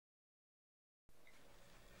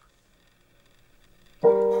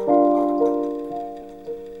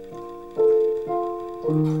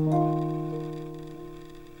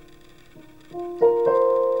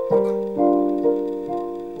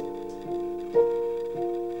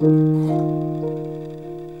Oh,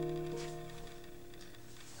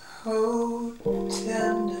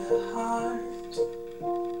 tender heart,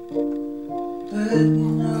 but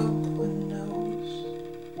no one knows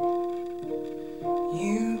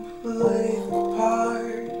you play the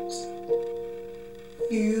part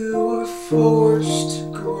you were forced to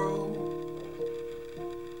grow.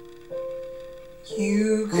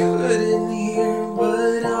 You couldn't hear,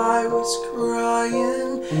 but I was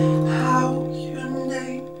crying out your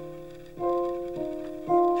name.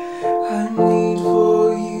 I need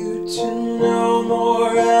for you to know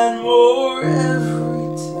more and more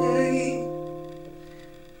every day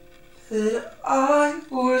that I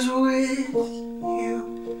was with you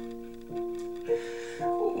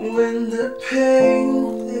when the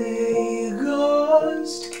pain they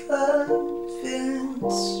caused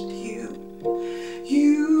convinced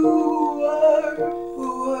you were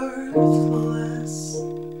worthless,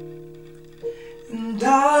 and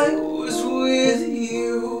I was with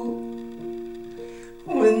you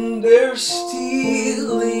when their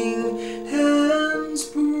stealing hands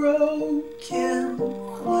broken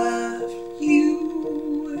left you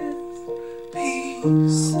with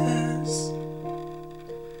pieces,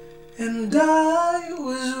 and I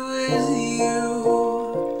was with you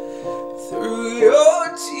through your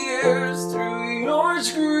tears, through your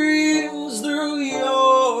screams, through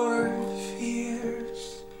your fears.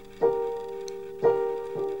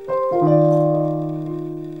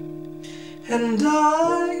 And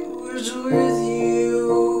I was with you,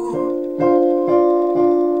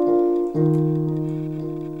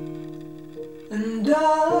 and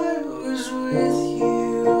I was with you.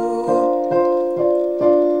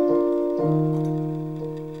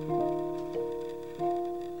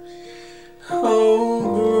 Oh,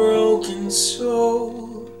 broken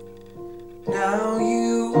soul, now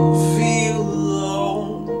you feel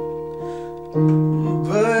alone,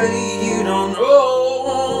 but you don't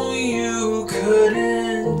know you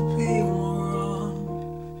couldn't be wrong.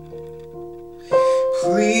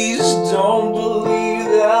 Please don't believe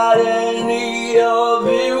that any of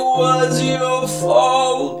it was your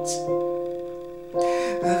fault.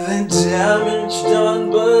 The damage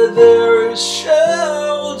done, but there is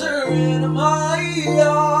shelter in my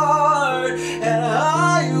heart, and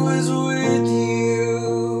I was with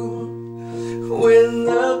you when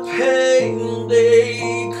the pain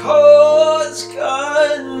they caused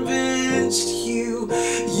convinced you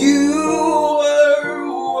were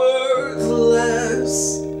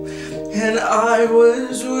worthless, and I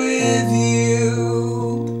was with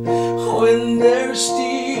you when their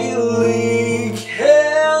stealing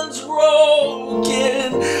hands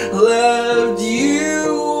broken left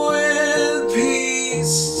you with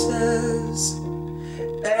pieces,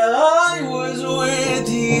 and I was with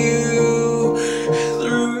you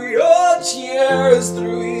through your tears,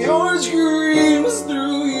 through your screams,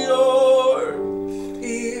 through your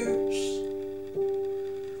fears.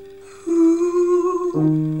 Ooh.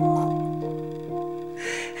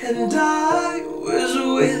 And I was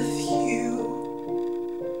with you.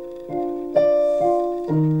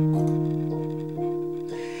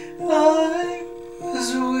 I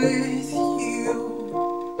was with you.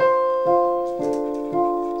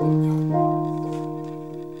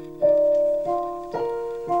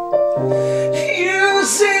 You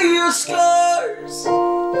see your scars,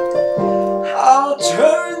 I'll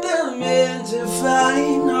turn them into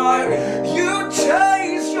fine art. You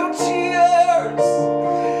taste your tears,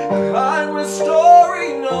 I'm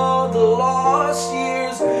restoring all the lost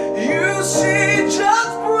years. You see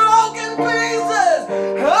just broken pieces,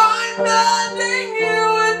 I'm mending you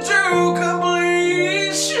into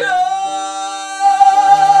completion.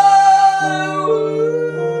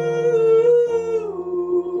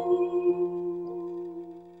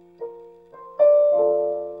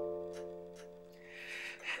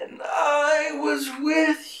 And I was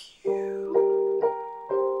with you.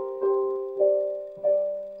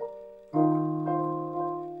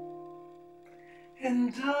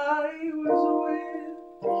 And I was with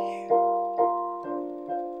you.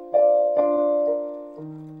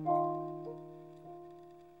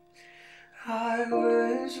 I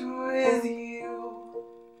was with you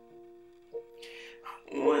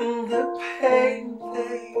when the pain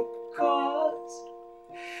they caused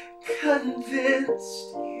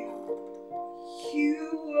convinced you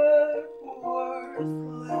were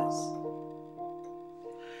worthless,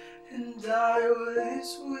 and I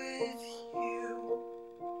was with you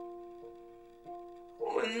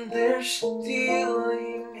when their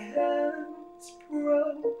stealing hands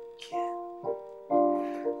broken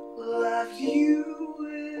left you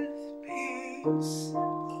with peace,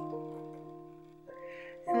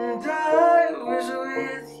 and I was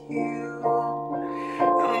with you you.